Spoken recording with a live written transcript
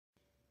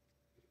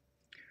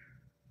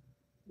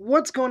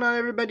What's going on,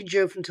 everybody?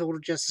 Joe from Total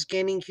Justice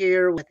Gaming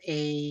here with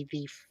the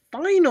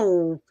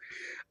final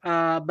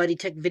Buddy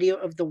Tech video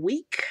of the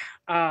week.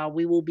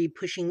 We will be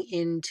pushing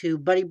into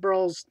Buddy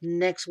Brawls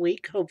next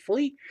week,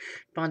 hopefully.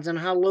 Depends on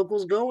how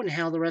locals go and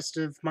how the rest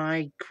of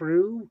my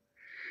crew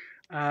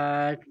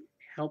uh,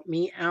 help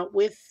me out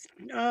with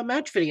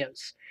match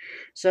videos.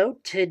 So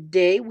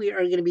today we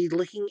are going to be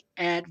looking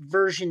at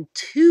version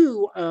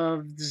 2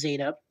 of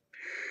Zeta.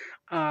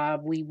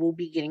 We will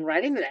be getting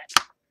right into that.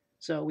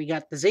 So we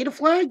got the Zeta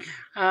flag.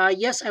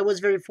 Yes, I was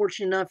very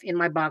fortunate enough in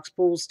my box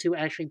pulls to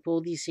actually pull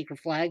the secret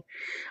flag.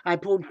 I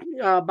pulled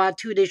about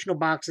 2 additional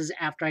boxes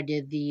after I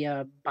did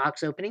the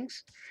box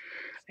openings.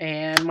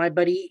 And my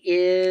buddy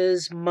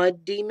is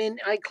Mud Demon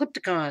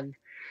Eclipticon.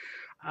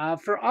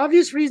 For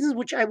obvious reasons,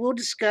 which I will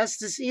discuss,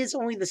 this is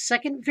only the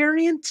second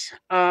variant.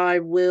 I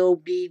will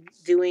be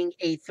doing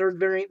a third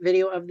variant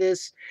video of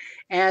this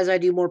as I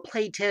do more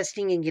play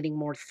testing and getting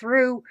more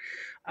through.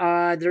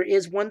 There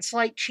is one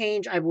slight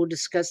change. I will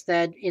discuss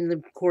that in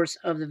the course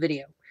of the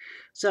video.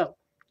 So,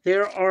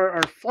 there are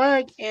our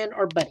flag and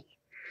our buddy.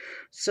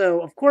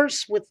 So, of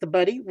course, with the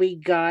buddy, we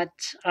got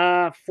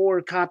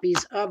 4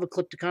 copies of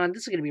Eclipticon.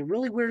 This is going to be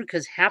really weird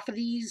because half of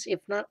these, if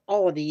not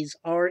all of these,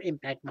 are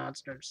impact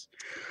monsters.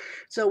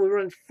 So we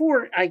run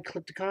 4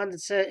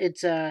 Eclipticons.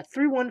 It's a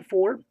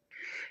 3-1-4. It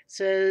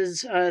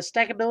says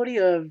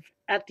stackability of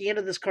at the end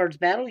of this card's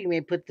battle, you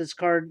may put this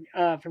card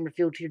from your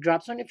field to your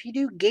drop zone. If you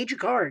do, gauge a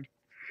card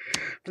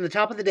from the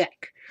top of the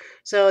deck.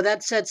 So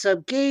that sets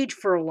up gauge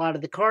for a lot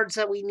of the cards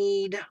that we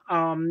need.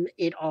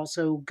 It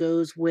also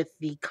goes with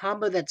the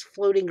combo that's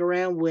floating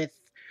around with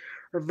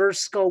Reverse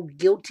Skull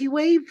Guilty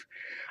Wave.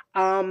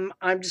 I'm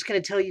just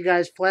going to tell you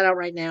guys flat out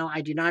right now,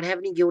 I do not have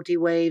any Guilty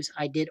Waves.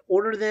 I did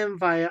order them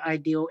via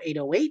Ideal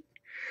 808.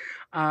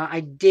 I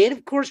did,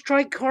 of course,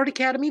 try Card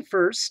Academy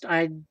first.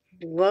 I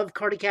love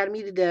Card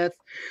Academy to death.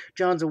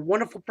 John's a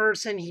wonderful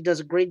person. He does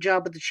a great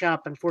job at the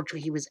shop.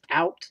 Unfortunately, he was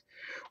out,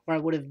 or I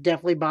would have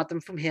definitely bought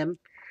them from him.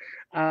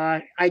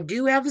 I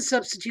do have a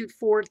substitute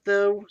for it,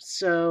 though,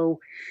 so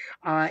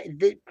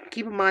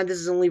keep in mind this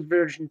is only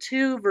version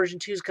 2. Version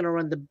 2 is going to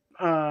run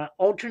the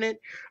alternate.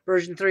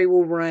 Version 3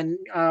 will run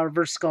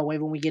Reverse Skullwave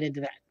when we get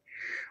into that.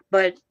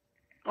 But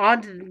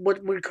on to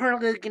what we're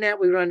currently looking at,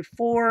 we run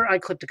 4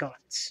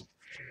 Eclipticons.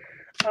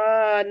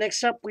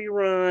 Next up, we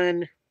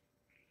run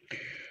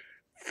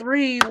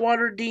 3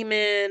 Water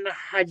Demon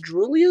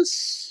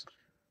Hydraulis.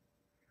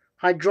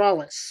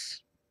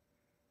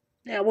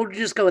 Yeah, we'll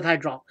just go with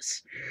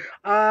Hydraulis.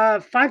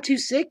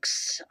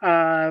 526,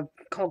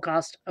 call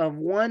cost of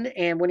 1,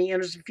 and when he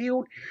enters the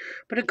field,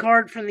 put a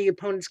card from the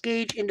opponent's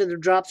gauge into the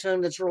drop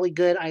zone. That's really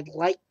good. I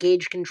like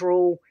gauge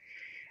control.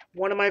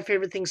 One of my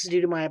favorite things to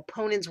do to my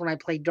opponents when I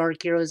play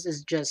Dark Heroes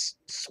is just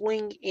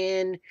swing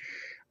in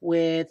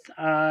with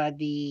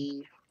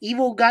the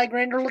evil Guy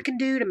Grander looking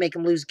dude to make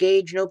him lose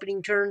gauge in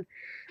opening turn.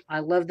 I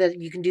love that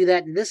you can do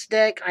that in this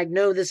deck. I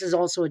know this is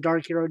also a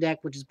Dark Hero deck,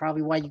 which is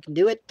probably why you can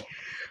do it.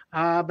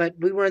 But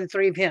we run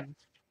 3 of him.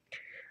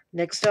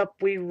 Next up,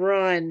 we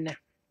run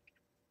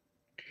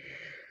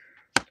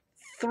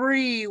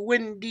 3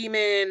 Wind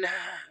Demon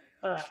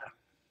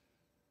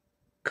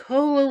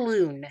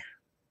Kololoon.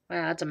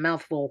 Wow, that's a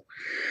mouthful.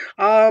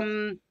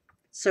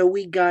 So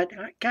we got...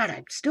 God,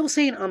 I'm still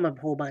saying a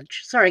whole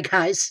bunch. Sorry,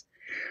 guys.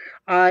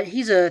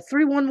 He's a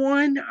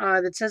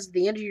 3/1/1 that says at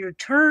the end of your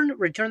turn,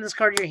 return this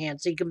card to your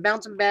hand. So you can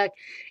bounce him back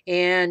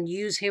and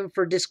use him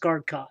for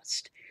discard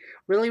cost.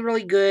 Really,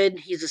 really good.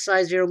 He's a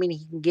size 0, meaning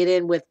he can get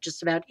in with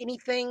just about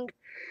anything.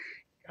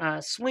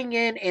 Swing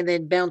in and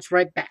then bounce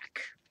right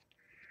back.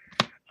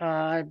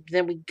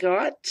 Then we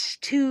got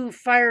 2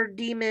 Fire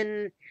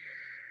Demon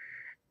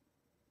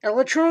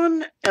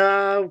Electron.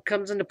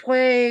 Comes into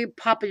play.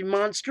 Pop a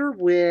monster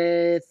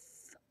with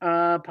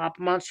pop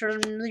a monster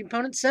in the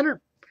opponent's center.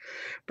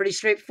 Pretty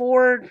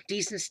straightforward.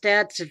 Decent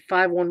stats at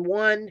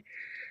 5/1/1.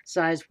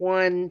 Size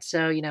 1.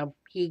 So, you know,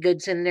 he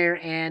gets in there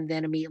and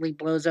then immediately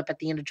blows up at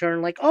the end of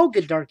turn like all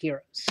good Dark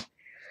Heroes.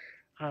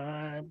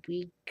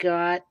 We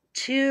got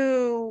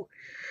 2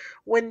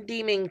 Wind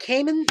Demon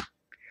Cayman.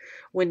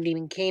 Wind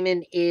Demon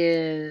Cayman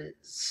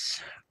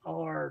is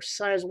our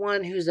size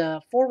 1, who's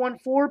a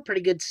 4/1/4.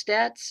 Pretty good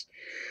stats.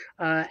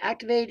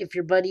 Activate. If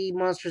your buddy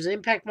monster is an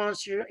impact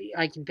monster,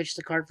 I can pitch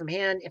the card from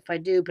hand. If I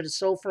do, put a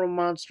soul from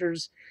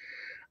monsters.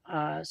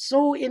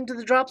 Soul into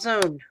the drop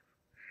zone.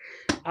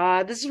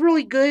 This is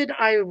really good.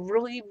 I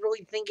really,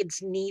 really think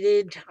it's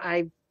needed.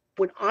 I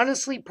would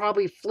honestly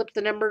probably flip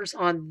the numbers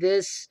on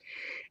this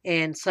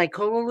and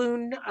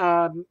Cycloloon,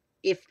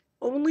 if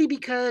only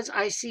because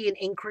I see an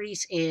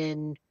increase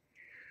in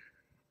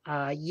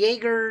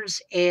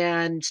Jaegers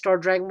and Star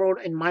Dragon World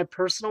in my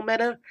personal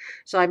meta.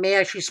 So I may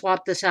actually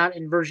swap this out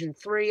in version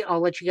 3. I'll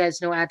let you guys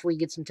know after we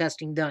get some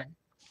testing done.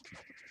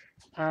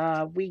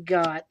 We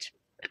got...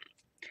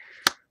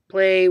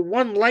 Play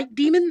 1 Light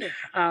Demon,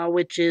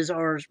 which is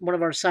one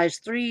of our size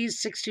 3s,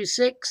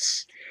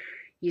 6/26.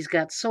 He's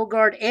got Soul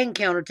Guard and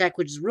Counterattack,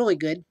 which is really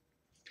good.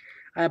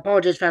 I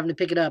apologize for having to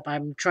pick it up.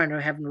 I'm trying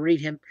to have him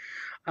read him.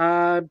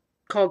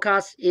 call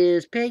cost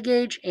is pay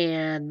gauge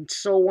and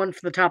soul 1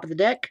 from the top of the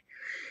deck.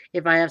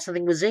 If I have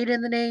something with Zeta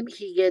in the name,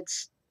 he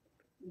gets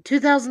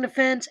 2,000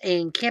 defense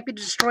and can't be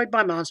destroyed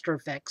by monster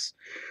effects.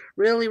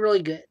 Really,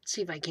 really good. Let's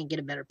see if I can get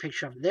a better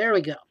picture of him. There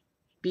we go.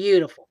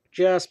 Beautiful.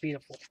 Just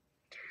beautiful.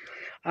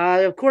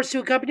 Of course, to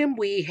accompany him,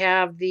 we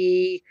have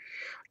the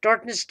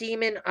Darkness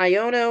Demon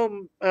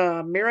Iono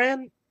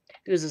Miran,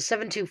 who's a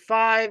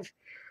 7/2/5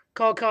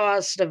 call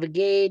cost of a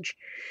gauge.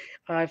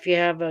 If you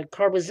have a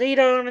card with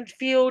Zeta on the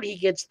field, he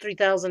gets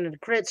 3,000 in a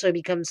crit, so he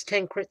becomes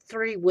 10 crit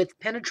 3 with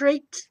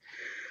Penetrate.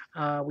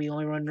 We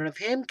only run rid of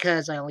him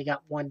because I only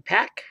got one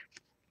pack.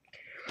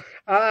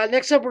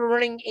 Next up, we're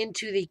running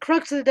into the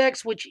crux of the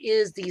decks, which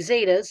is the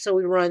Zetas. So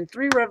we run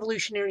 3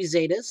 Revolutionary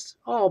Zetas,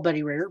 all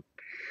Buddy Rare.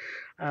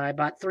 I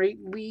bought 3.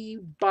 We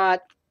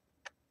bought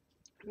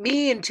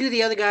me and 2 of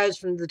the other guys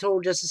from the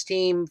Total Justice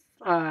team,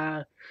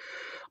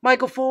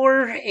 Michael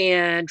Fuller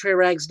and Trey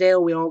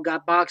Ragsdale. We all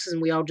got boxes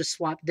and we all just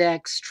swapped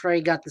decks.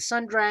 Trey got the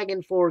Sun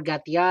Dragon, Fuller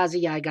got the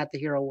Ozzy, I got the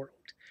Hero World.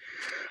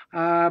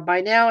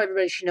 By now,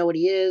 everybody should know what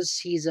he is.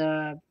 He's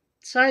a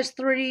size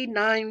 3,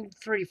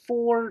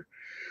 934.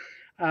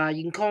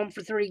 You can call him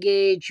for 30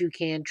 gauge. You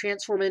can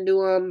transform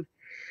into him.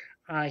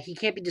 He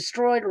can't be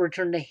destroyed or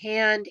returned to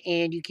hand,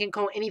 and you can't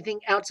call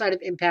anything outside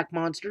of impact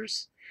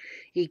monsters.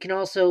 He can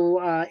also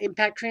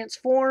impact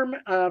transform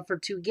for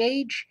 2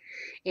 gauge,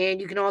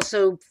 and you can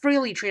also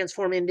freely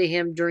transform into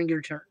him during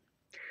your turn.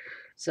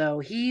 So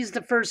he's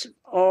the first of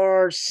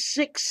our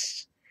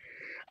 6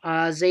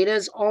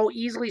 Zetas, all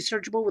easily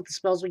searchable with the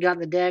spells we got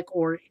in the deck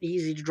or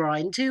easy to draw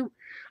into.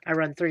 I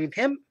run 3 of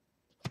him.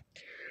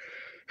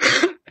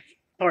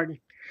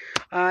 Pardon.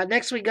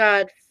 Next we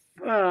got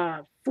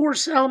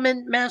Force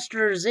Element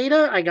Master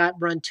Zeta. I got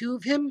run 2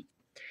 of him.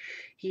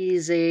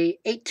 He's a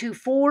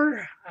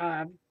 8/2/4.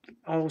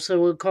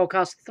 Also a call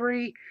cost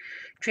 3.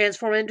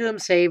 Transform into him,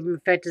 save him,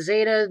 effect to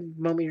Zeta.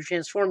 The moment you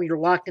transform, you're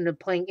locked into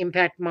playing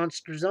impact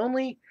monsters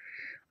only.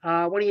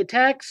 When he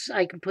attacks,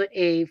 I can put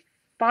a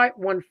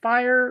 1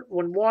 fire,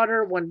 1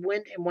 water, 1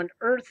 wind, and 1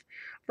 earth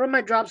from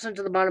my drops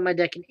into the bottom of my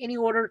deck in any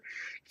order.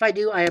 If I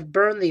do, I have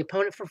burned the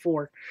opponent for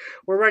 4.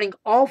 We're running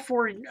all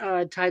 4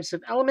 types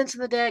of elements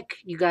in the deck.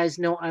 You guys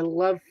know I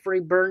love free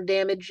burn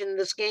damage in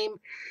this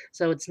game,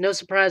 so it's no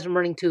surprise I'm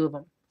running 2 of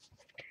them.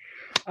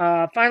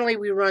 Finally,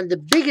 we run the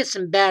biggest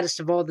and baddest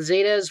of all the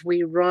Zetas.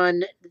 We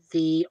run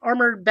the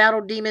Armored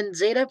Battle Demon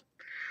Zeta.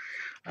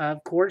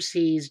 Of course,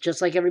 he's just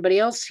like everybody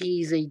else.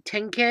 He's a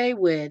 10k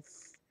with...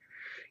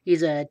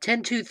 He's a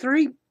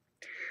 10/2/3.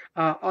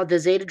 The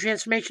Zeta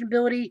transformation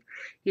ability.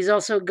 He's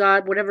also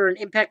got whenever an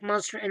impact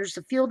monster enters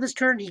the field this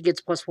turn, he gets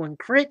 +1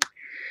 crit.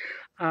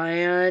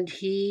 And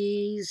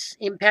he's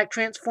impact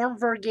transform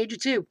for a gauge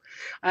of 2.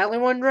 I only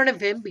want to run of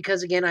him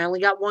because, again, I only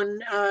got 1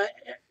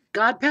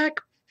 God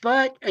pack.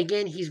 But,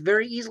 again, he's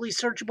very easily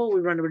searchable. We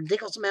run a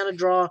ridiculous amount of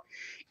draw,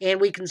 and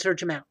we can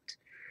search him out.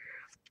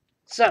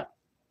 So,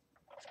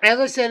 as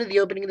I said at the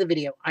opening of the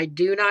video, I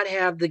do not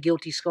have the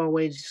Guilty Skull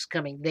waves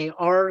coming. They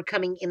are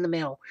coming in the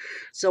mail.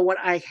 So what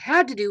I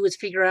had to do was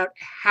figure out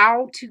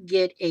how to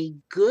get a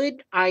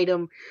good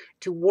item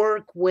to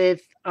work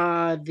with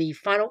the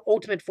final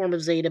ultimate form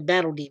of Zeta,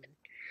 Battle Demon.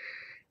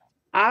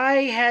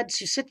 I had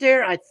to sit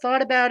there. I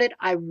thought about it.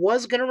 I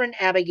was going to run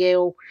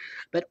Abigail,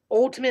 but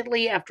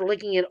ultimately, after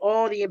looking at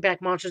all the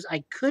impact monsters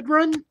I could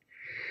run,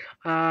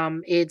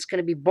 it's going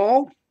to be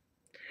Ball.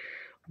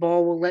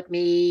 Ball will let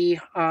me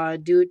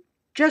do it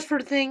just for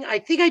the thing. I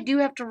think I do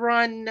have to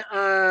run...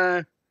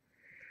 I'm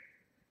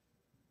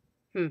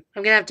going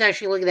to have to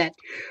actually look at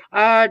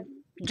that.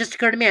 Just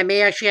occurred to me, I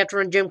may actually have to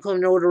run Gem Clone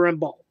in order to run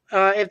Ball.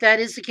 If that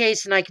is the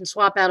case, then I can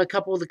swap out a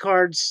couple of the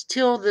cards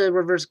till the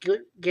reverse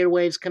gear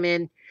waves come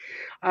in.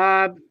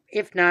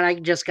 If not, I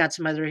just got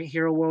some other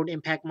Hero World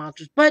impact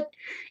monsters. But,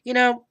 you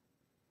know,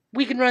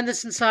 we can run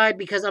this inside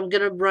because I'm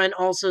going to run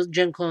also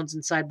Gem Clones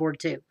in sideboard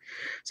too.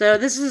 So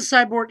this is a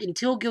sideboard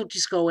until Guilty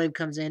Skull Wave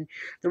comes in.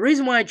 The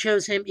reason why I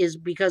chose him is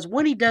because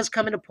when he does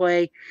come into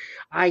play,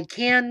 I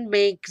can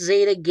make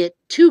Zeta get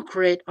 2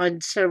 crit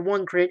instead of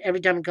 1 crit every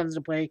time it comes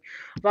into play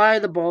via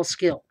the Ball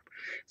skill.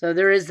 So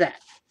there is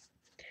that.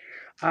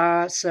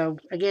 So,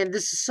 again,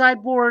 this is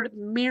sideboard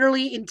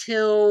merely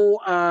until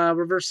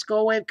Reverse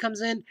Skull Wave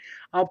comes in.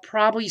 I'll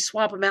probably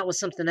swap him out with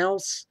something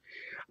else.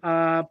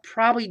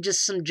 Probably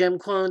just some Gem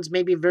Clones,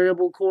 maybe a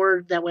Variable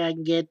Core. That way I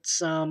can get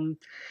some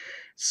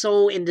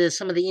soul into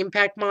some of the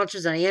impact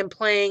monsters I am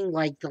playing,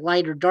 like the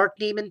Light or Dark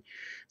Demon.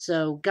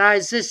 So,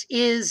 guys, this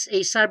is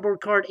a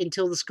sideboard card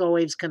until the Skull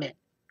Waves come in.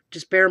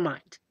 Just bear in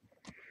mind.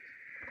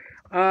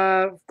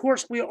 Of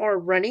course, we are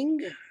running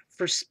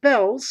for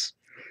spells.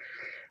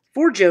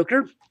 For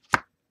Joker,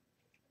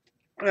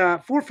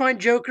 for Find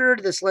Joker,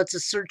 this lets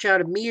us search out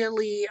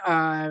immediately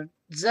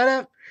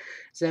Zetta.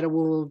 Zetta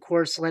will, of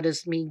course, let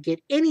me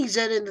get any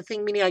Zetta in the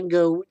thing, meaning I can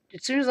go,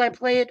 as soon as I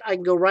play it, I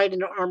can go right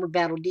into Armored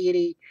Battle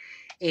Deity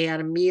and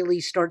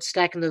immediately start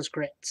stacking those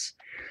crits.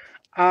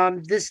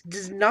 This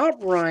does not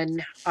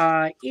run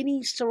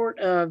any sort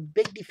of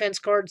big defense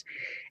cards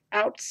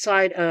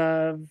outside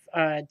of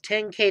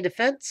 10k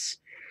defense.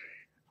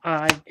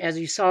 As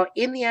you saw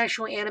in the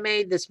actual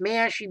anime, this may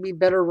actually be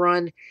better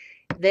run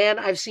than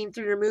I've seen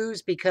through your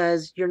moves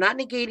because you're not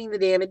negating the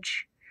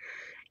damage.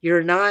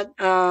 You're not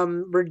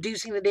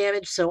reducing the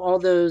damage, so all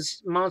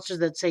those monsters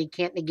that say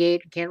can't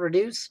negate, can't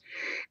reduce,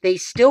 they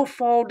still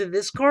fall to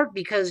this card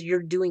because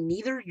you're doing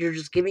neither. You're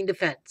just giving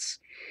defense.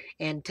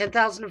 And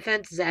 10,000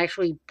 defense is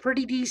actually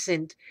pretty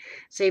decent,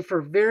 save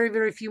for very,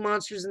 very few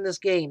monsters in this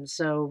game.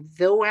 So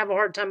they'll have a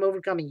hard time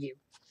overcoming you.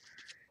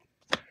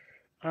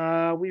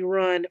 We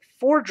run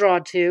 4 draw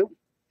 2,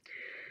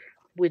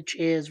 which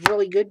is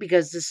really good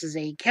because this is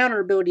a counter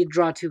ability to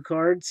draw 2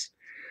 cards.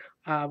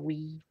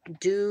 We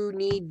do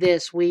need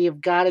this. We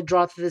have got to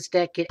draw through this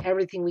deck, get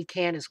everything we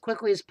can as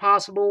quickly as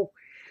possible.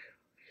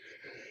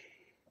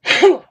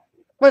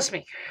 Bless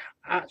me.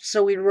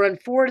 So we run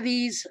 4 of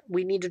these.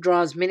 We need to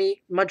draw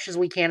much as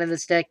we can in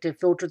this deck to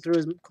filter through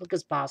as quick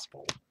as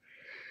possible.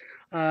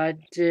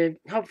 To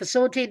help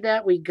facilitate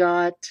that, we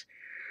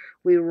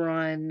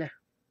run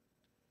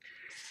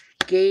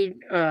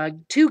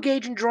 2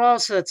 gauge and draw,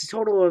 so that's a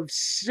total of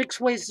 6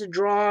 ways to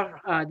draw.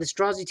 This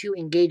draws you 2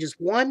 and gauges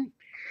 1.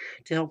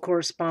 To help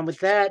correspond with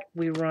that,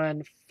 we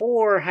run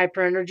 4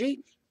 hyper energy.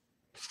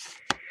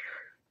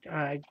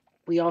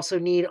 We also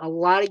need a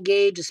lot of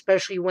gauge,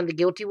 especially when the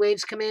guilty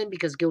waves come in,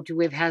 because guilty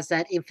wave has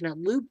that infinite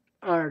loop,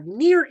 or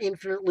near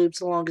infinite loop,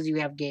 so long as you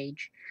have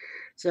gauge.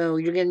 So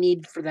you're going to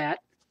need for that.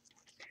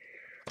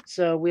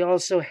 So we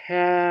also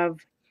have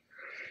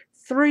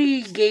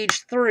 3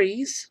 gauge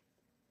 3s.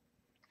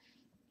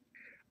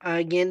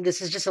 Again,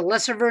 this is just a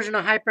lesser version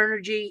of hyper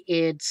energy.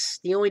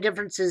 The only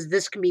difference is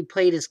this can be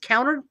played as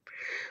counter,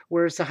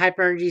 whereas the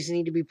hyper energies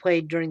need to be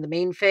played during the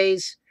main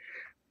phase.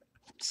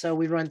 So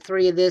we run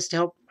 3 of this to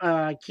help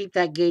keep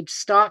that gauge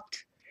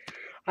stocked.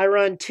 I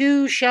run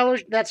 2 shallow.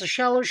 That's a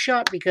shallow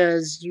shot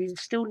because you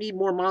still need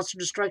more monster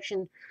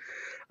destruction.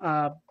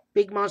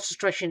 Big monster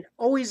destruction,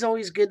 always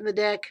good in the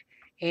deck.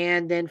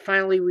 And then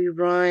finally we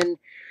run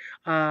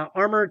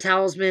Armor,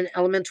 Talisman,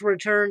 Elemental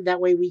Return. That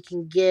way we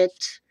can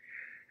get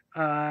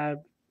 2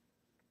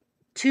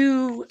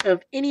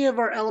 of any of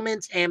our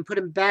elements and put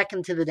them back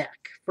into the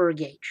deck for a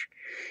gauge.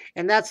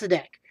 And that's the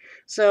deck.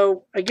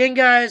 So, again,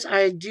 guys,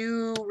 I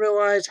do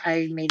realize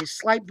I made a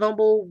slight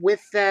bumble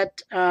with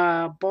that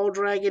Ball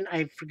Dragon.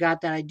 I forgot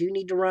that I do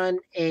need to run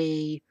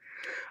a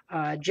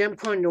gem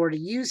clone in order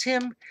to use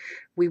him.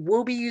 We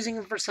will be using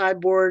him for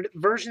sideboard.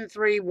 Version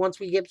 3, once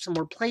we get some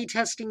more play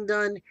testing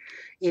done,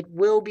 it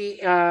will be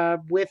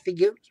with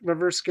the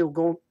Reverse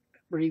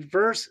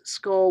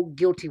Skull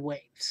Guilty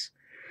Waves.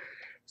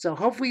 So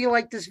hopefully you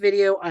like this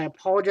video. I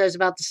apologize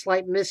about the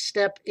slight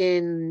misstep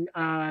in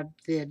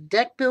the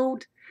deck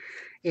build.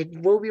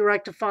 It will be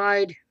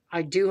rectified.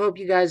 I do hope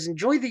you guys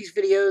enjoy these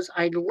videos.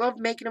 I love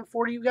making them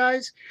for you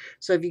guys.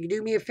 So if you can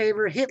do me a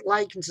favor, hit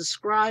like and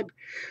subscribe.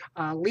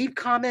 Leave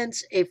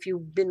comments if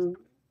you've been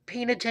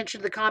paying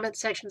attention to the comment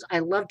sections. I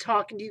love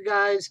talking to you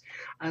guys.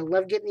 I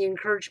love getting the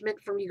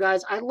encouragement from you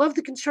guys. I love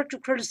the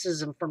constructive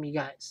criticism from you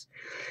guys.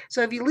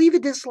 So if you leave a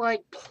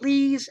dislike,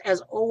 please, as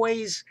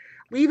always,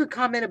 leave a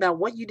comment about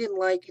what you didn't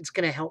like. It's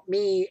going to help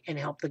me and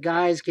help the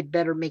guys get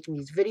better making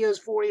these videos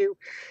for you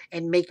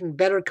and making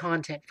better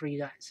content for you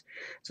guys.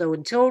 So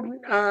until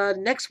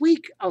next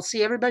week, I'll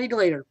see everybody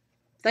later.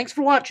 Thanks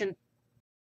for watching.